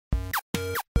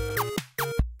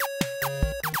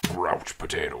Grouch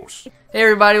potatoes. Hey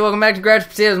everybody, welcome back to Grouch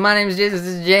Potatoes. My name is Jason, this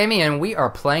is Jamie, and we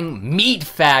are playing Meat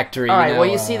Factory. Alright, well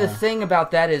you see the thing about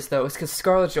that is though, it's because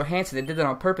Scarlett Johansson, they did that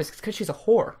on purpose, it's because she's a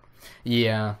whore.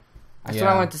 Yeah. That's what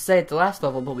I wanted to say at the last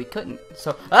level, but we couldn't.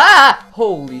 So,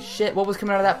 holy shit, what was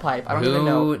coming out of that pipe? I don't even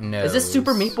know. Knows? Is this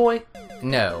Super Meat Boy?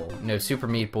 No, Super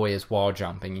Meat Boy is wall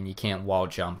jumping, and you can't wall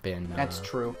jump in. That's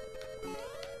true.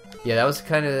 Yeah, that was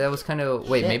kind of.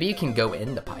 Wait, Shit. maybe you can go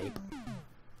in the pipe.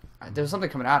 There was something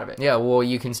coming out of it. Yeah, well,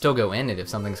 you can still go in it if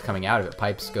something's coming out of it.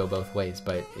 Pipes go both ways,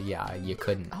 but yeah, you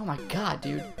couldn't. Oh my god,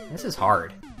 dude. This is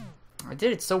hard. I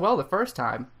did it so well the first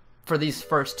time. For these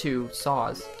first two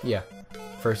saws. Yeah.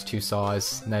 First two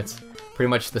saws. And that's pretty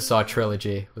much the Saw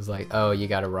trilogy. It was like, oh, you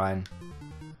gotta run.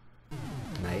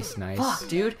 Nice, nice. Fuck,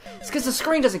 dude. It's because the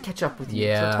screen doesn't catch up with you,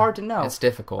 Yeah. so it's hard to know. It's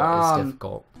difficult. It's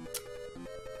difficult.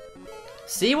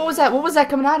 See, what was that? What was that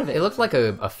coming out of it? It looked like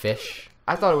a fish.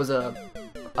 I thought it was a,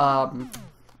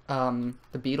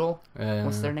 the beetle.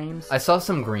 What's their names? I saw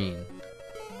some green.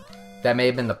 That may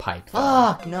have been the pipe, though.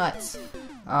 Fuck, nuts.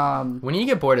 When you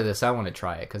get bored of this, I want to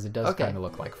try it, because it does Okay. kind of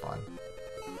look like fun.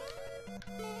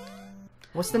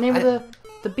 What's the name of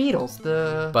the beetles?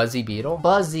 The Buzzy Beetle?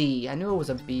 Buzzy. I knew it was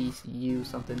a B-U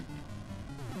something.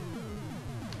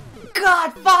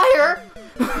 God, fire!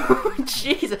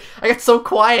 Jesus, I got so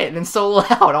quiet and so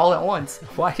loud all at once.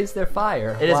 Why is there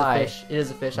fire? It is Why? a fish. It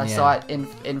is a fish. I Yeah. saw it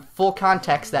in full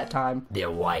context that time. The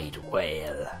white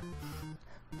whale.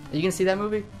 Are you gonna see that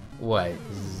movie? What?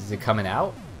 Is it coming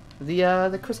out?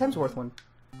 The Chris Hemsworth one.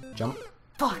 Jump?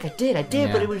 Fuck, I did,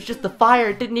 Yeah. but it was just the fire.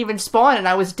 It didn't even spawn, and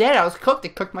I was dead. I was cooked.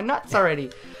 It cooked my nuts already.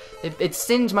 It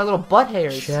singed my little butt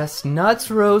hairs.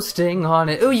 Chestnuts roasting on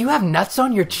it. Oh, you have nuts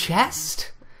on your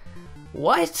chest?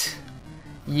 What?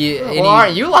 Well,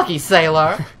 aren't you lucky,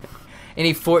 sailor?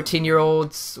 Any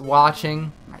 14-year-olds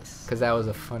watching? Nice. Because that was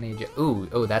a funny joke. Ooh,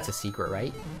 oh, that's a secret,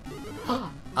 right? You're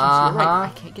right.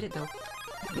 I can't get it, though.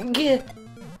 Get.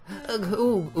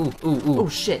 Ooh. Oh,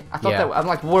 shit. I thought Yeah. that... I'm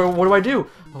like, what do I do?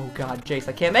 Oh, God, Jace,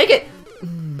 I can't make it.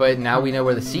 But now we know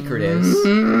where the secret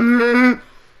is.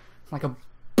 Like a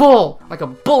bull. Like a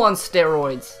bull on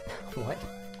steroids. What?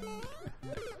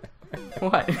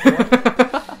 What?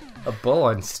 A bull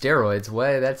on steroids?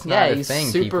 What? That's not Yeah, a he's thing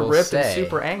super people ripped say. and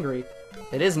super angry.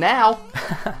 It is now.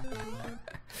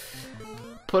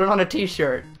 Put it on a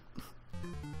t-shirt.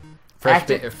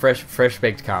 Fresh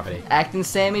baked comedy. Acting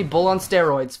Sammy, bull on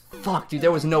steroids. Fuck, dude,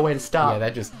 there was no way to stop. Yeah,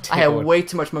 that just I had tickled. way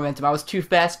too much momentum. I was too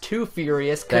fast, too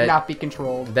furious, could not be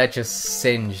controlled. That just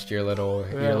singed your little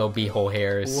beehole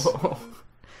hairs.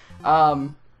 Whoa.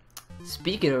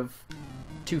 Speaking of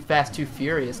too fast, too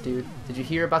furious, dude, did you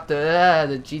hear about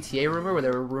the GTA rumor where they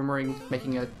were rumoring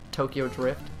making a Tokyo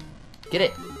Drift? Get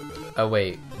it? Oh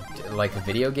wait, like a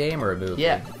video game or a movie?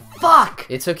 Yeah. Fuck!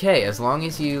 It's okay as long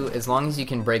as you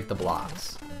can break the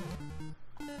blocks.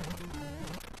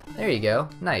 There you go.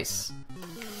 Nice.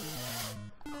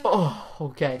 Oh,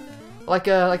 okay. Like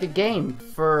a game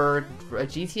for a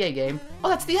GTA game. Oh,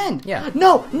 that's the end. Yeah.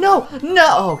 No.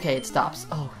 Oh, okay, it stops.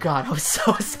 Oh God, I was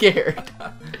so scared.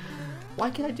 Why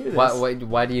can't I do this?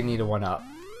 Why do you need a 1-up?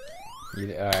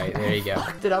 Alright, there you go.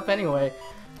 Fucked it up anyway.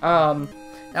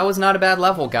 That was not a bad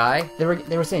level, guy. They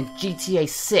were saying GTA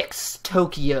 6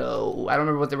 Tokyo. I don't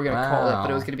remember what they were gonna call it, but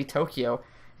it was gonna be Tokyo.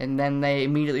 And then they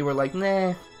immediately were like,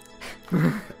 nah.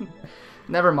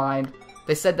 Never mind.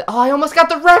 They said that. Oh, I almost got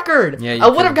the record. Yeah, I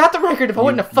would have got the record if I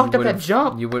wouldn't have fucked up that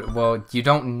jump. You would. Well, you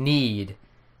don't need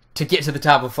to get to the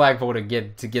top of the flagpole to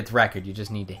get the record. You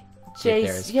just need to get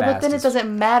there as Jace, yeah, but fast then it as-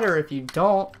 doesn't matter if you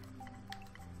don't.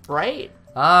 Right?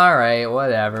 All right,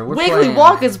 whatever. We're Wiggly playing.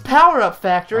 Wonka's power-up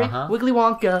factory. Uh-huh. Wiggly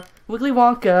Wonka,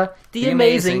 the amazing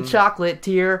amazing. chocolate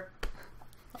tier.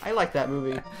 I like that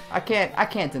movie. I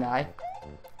can't deny.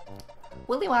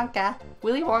 Willy Wonka.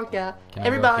 Can I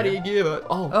Everybody go give it.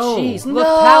 Oh, Oh, jeez. look,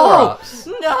 No! power-ups.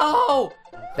 No!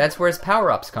 That's where his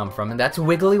power-ups come from, and that's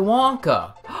Wiggly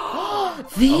Wonka. The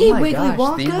Oh my Wiggly gosh,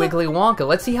 Wonka? the Wiggly Wonka.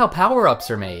 Let's see how power-ups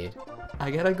are made.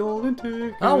 I got a golden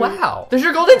ticket. Oh wow, There's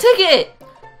your golden ticket!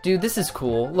 dude, this is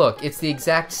cool. Look, it's the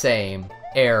exact same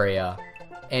area,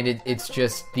 and it's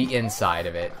just the inside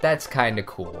of it. That's kind of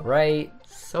cool, right?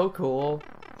 So cool.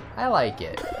 I like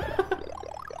it.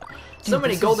 So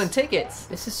many this golden is- tickets.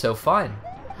 This is so fun.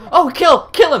 Oh, kill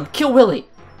him! Kill Willy!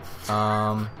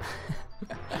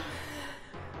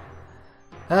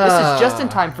 This is just in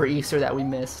time for Easter that we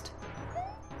missed.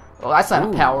 Well, that's not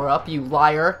Ooh. a power-up, you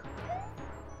liar.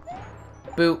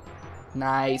 Boop.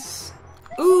 Nice.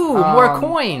 Ooh, more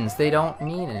coins. They don't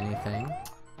mean anything.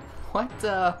 What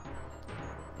the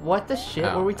shit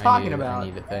Oh, were we I talking need- about? I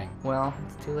need a thing. Well,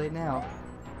 it's too late now.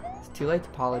 It's too late to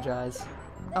apologize.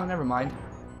 Oh, never mind.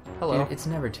 Hello. Dude, it's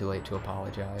never too late to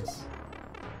apologize.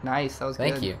 Nice. That was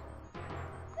good. Thank you.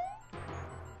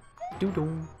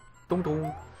 Doo-doo.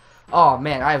 Doo-doo. Oh,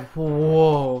 man.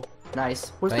 Whoa. Nice.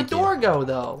 Where's Thank the you. door go,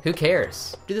 though? Who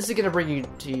cares? Dude, this is going to bring you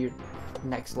to your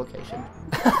next location.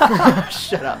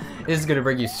 Shut up. This is gonna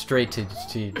bring you straight to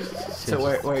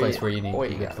where the place you- where you need where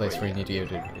you the got- place where where you you need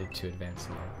to go to advance.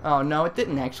 Oh, no, it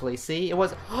didn't actually. See? It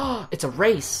was... it's a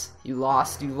race. You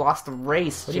lost. You lost the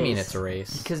race, What do you mean Jace. it's a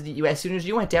race? Because as soon as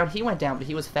you went down, he went down, but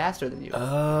he was faster than you.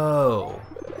 Oh,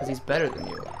 Because he's better than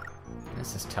you.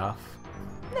 this is tough.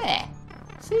 Nah.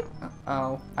 See?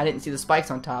 Oh, I didn't see the spikes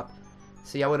on top.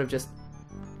 See, I would have just...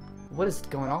 What is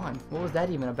going on? What was that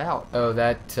even about? Oh,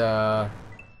 that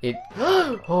it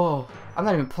Oh, I'm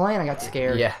not even playing. I got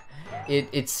scared. yeah.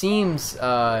 It seems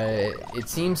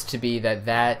to be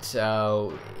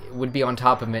that would be on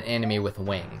top of an enemy with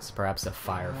wings, perhaps a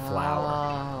fire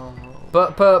flower.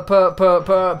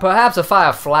 Oh. Perhaps a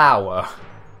fire flower.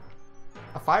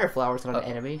 A fire flower is not an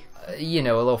enemy. You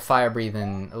know, a little fire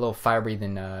breathing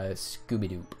Scooby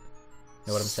Doo.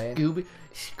 Know what I'm saying? Scooby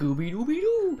Dooby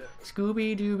Doo,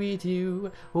 Scooby Dooby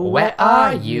Doo. Where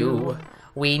are you?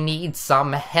 We need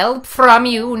some help from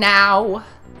you now.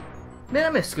 Man, I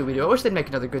miss Scooby Doo. I wish they'd make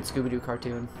another good Scooby Doo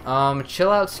cartoon.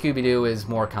 Chill Out Scooby Doo is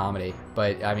more comedy,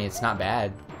 but I mean it's not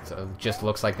bad. So it just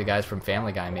looks like the guys from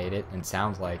Family Guy made it, and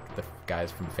sounds like the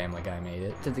guys from Family Guy made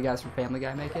it. Did the guys from Family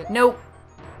Guy make it? Nope.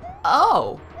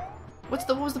 Oh, what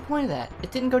was the point of that?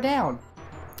 It didn't go down.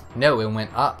 No, it went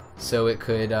up, so it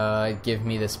could give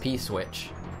me this P switch.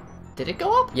 Did it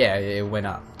go up? Yeah, it went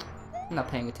up. I'm not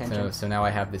paying attention. So now I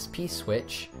have this P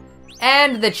switch.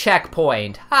 And the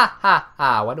checkpoint! Ha ha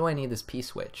ha! Why do I need this P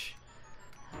switch?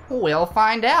 We'll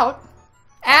find out.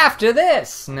 After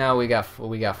this! No, we got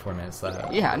 4 minutes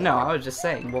left. Yeah, no, I was just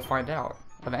saying, we'll find out.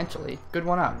 Eventually. Good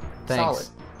one up. Thanks. Solid.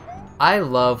 I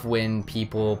love when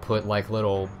people put like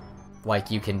little, like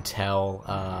you can tell,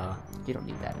 You don't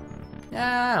need that.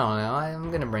 I don't know,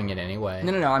 I'm gonna bring it anyway.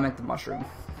 No, I meant the mushroom.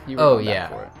 You were Oh, going back yeah.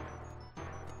 for it.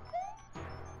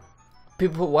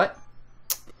 People put what?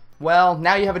 Well,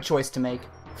 now you have a choice to make.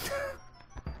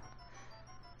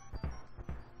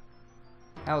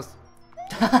 That was...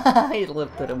 He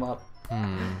lifted him up.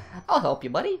 I'll help you,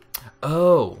 buddy.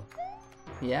 Oh,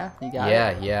 Yeah, you got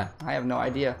it. yeah. I have no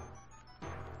idea.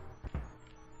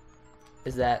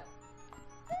 Is that...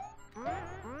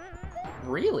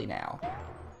 Really now?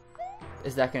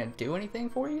 Is that gonna do anything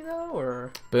for you, though,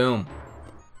 or...? Boom.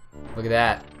 Look at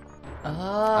that.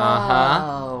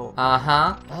 Oh.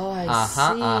 Uh-huh. Oh, I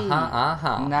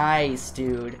see. Nice,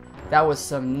 dude. That was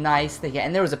some nice thing.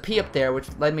 And there was a P up there, which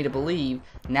led me to believe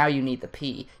now you need the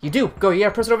P. You do. Go. You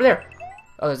gotta press it over there.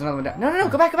 Oh, there's another one down. No.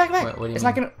 Go back. What do you It's mean?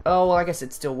 not gonna... Oh, well, I guess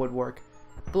it still would work.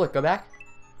 But look, go back.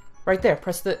 Right there.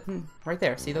 Press the... Right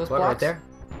there. See those What, blocks? right there?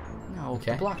 No,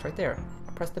 Okay. the blocks right there.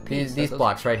 Press the P. These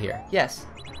blocks right here. Yes.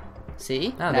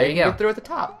 See? Oh, now there you can go. get through at the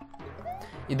top.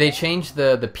 They changed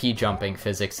the P jumping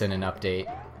physics in an update,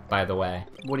 by the way.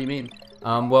 What do you mean?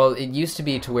 Well, it used to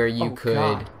be to where you Oh, could...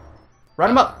 God.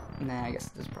 Run him up! Nah, I guess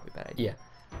this is probably a bad idea.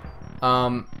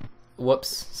 Yeah.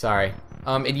 Whoops. Sorry.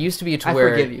 It used to be to I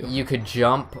where forgive you. you could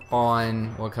jump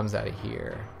on... What comes out of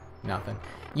here? Nothing.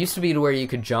 Used to be to where you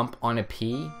could jump on a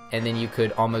P, and then you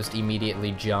could almost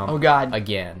immediately jump Oh, God.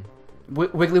 again.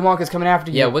 Wiggly Wonka's coming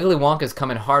after you. Yeah, Wiggly Wonka's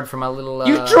coming hard for my little...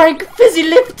 You drank fizzy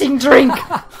lifting drink!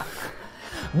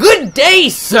 Good day,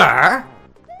 sir!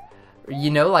 You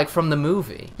know, like from the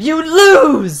movie. You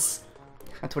lose!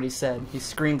 That's what he said. He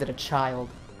screamed at a child.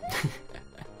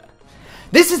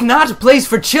 This is not a place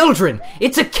for children!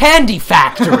 It's a candy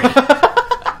factory!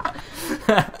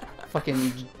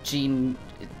 Fucking Gene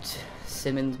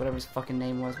Simmons, whatever his fucking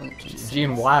name was. Wasn't it Gene Simmons?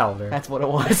 Gene Wilder. That's what it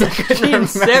was. I couldn't Gene remember.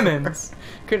 Simmons.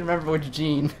 Couldn't remember which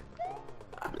Gene.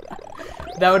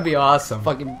 That would be awesome.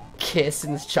 Fucking Kiss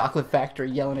in this chocolate factory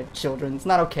yelling at children. It's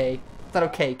not okay. It's not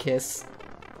okay, Kiss.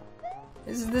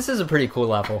 This is a pretty cool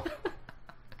level.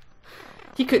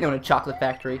 He couldn't own a chocolate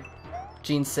factory.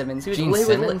 Gene Simmons. Gene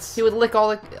Simmons? He would lick all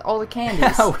the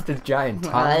candies. With the giant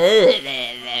tongue.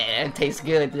 It tastes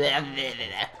good.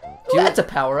 That's a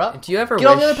power up. Do you ever Get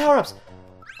all wish... the other power ups.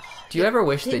 Do you ever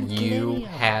wish that Didn't get you any of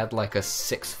it. had like a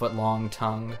 6-foot-long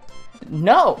tongue?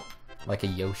 No. Like a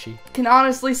Yoshi? Can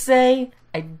honestly say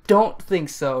I don't think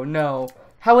so. No.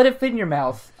 How would it fit in your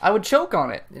mouth? I would choke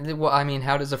on it. Well, I mean,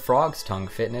 how does a frog's tongue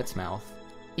fit in its mouth?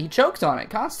 He chokes on it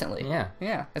constantly. Yeah.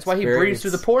 Yeah. That's why he very- breathes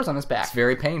through the it's- pores on his back. It's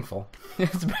very painful.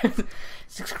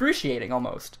 It's excruciating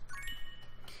almost.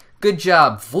 Good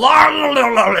job.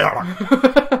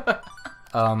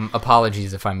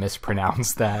 Apologies if I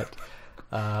mispronounced that.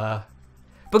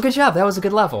 But good job. That was a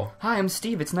good level. Hi, I'm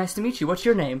Steve. It's nice to meet you. What's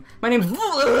your name? My name's...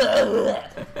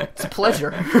 It's a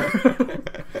pleasure.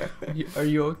 Are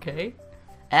you okay?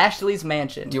 Ashley's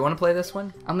Mansion. Do you want to play this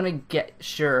one? I'm gonna get...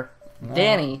 Sure.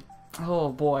 Danny. Oh,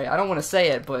 boy. I don't want to say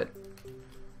it, but...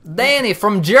 Danny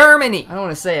from Germany! I don't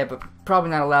want to say it, but probably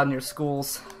not allowed near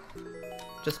schools.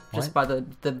 Just by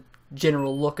the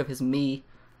general look of his me.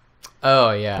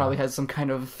 Oh, yeah. Probably has some kind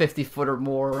of 50-foot or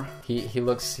more. He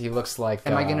looks like...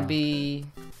 Am I gonna be...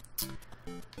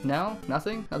 No?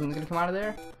 Nothing? Nothing's gonna come out of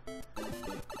there?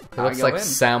 He looks like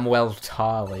Samuel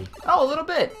Tolley. Oh, a little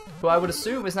bit. Who I would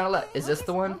assume is not allowed. Is this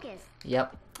the one?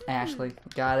 Yep. Ashley.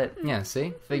 Got it. Yeah,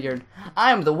 see? Figured.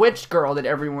 I'm the witch girl that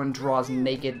everyone draws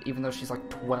naked, even though she's like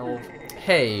 12.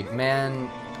 Hey, man,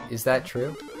 is that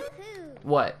true?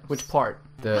 What? Which part?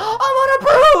 The... I'm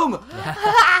on a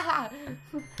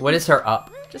broom! What is her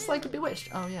up? Just like Bewitched.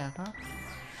 Oh, yeah, huh?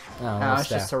 Oh, No, it's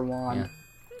just her wand.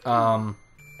 Yeah.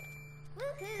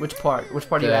 Which part? Which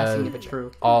part are you asking if it's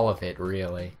true? All of it,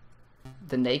 really.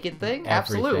 The naked thing? Everything.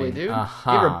 Absolutely, dude.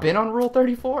 Uh-huh. You ever been on Rule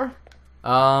 34?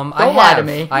 Don't lie to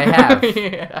me. I have.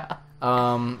 Yeah.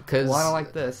 Cause Well, I don't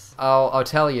like this. I'll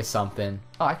tell you something.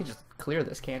 Oh, I could just clear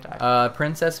this, can't I?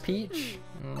 Princess Peach,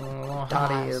 a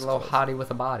little hottie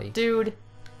with a body. Dude,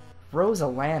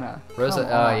 Rosalana. Rosa,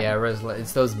 Come on. yeah, Rosa.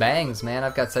 It's those bangs, man.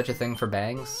 I've got such a thing for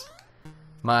bangs.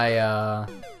 My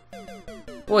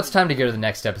well, it's time to go to the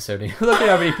next episode. Look at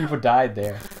how many people died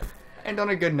there. And on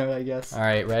a good note, I guess. All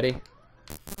right, ready?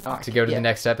 Oh, To go to yeah. the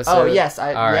next episode. Oh yes,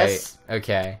 All right. yes.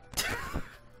 Okay.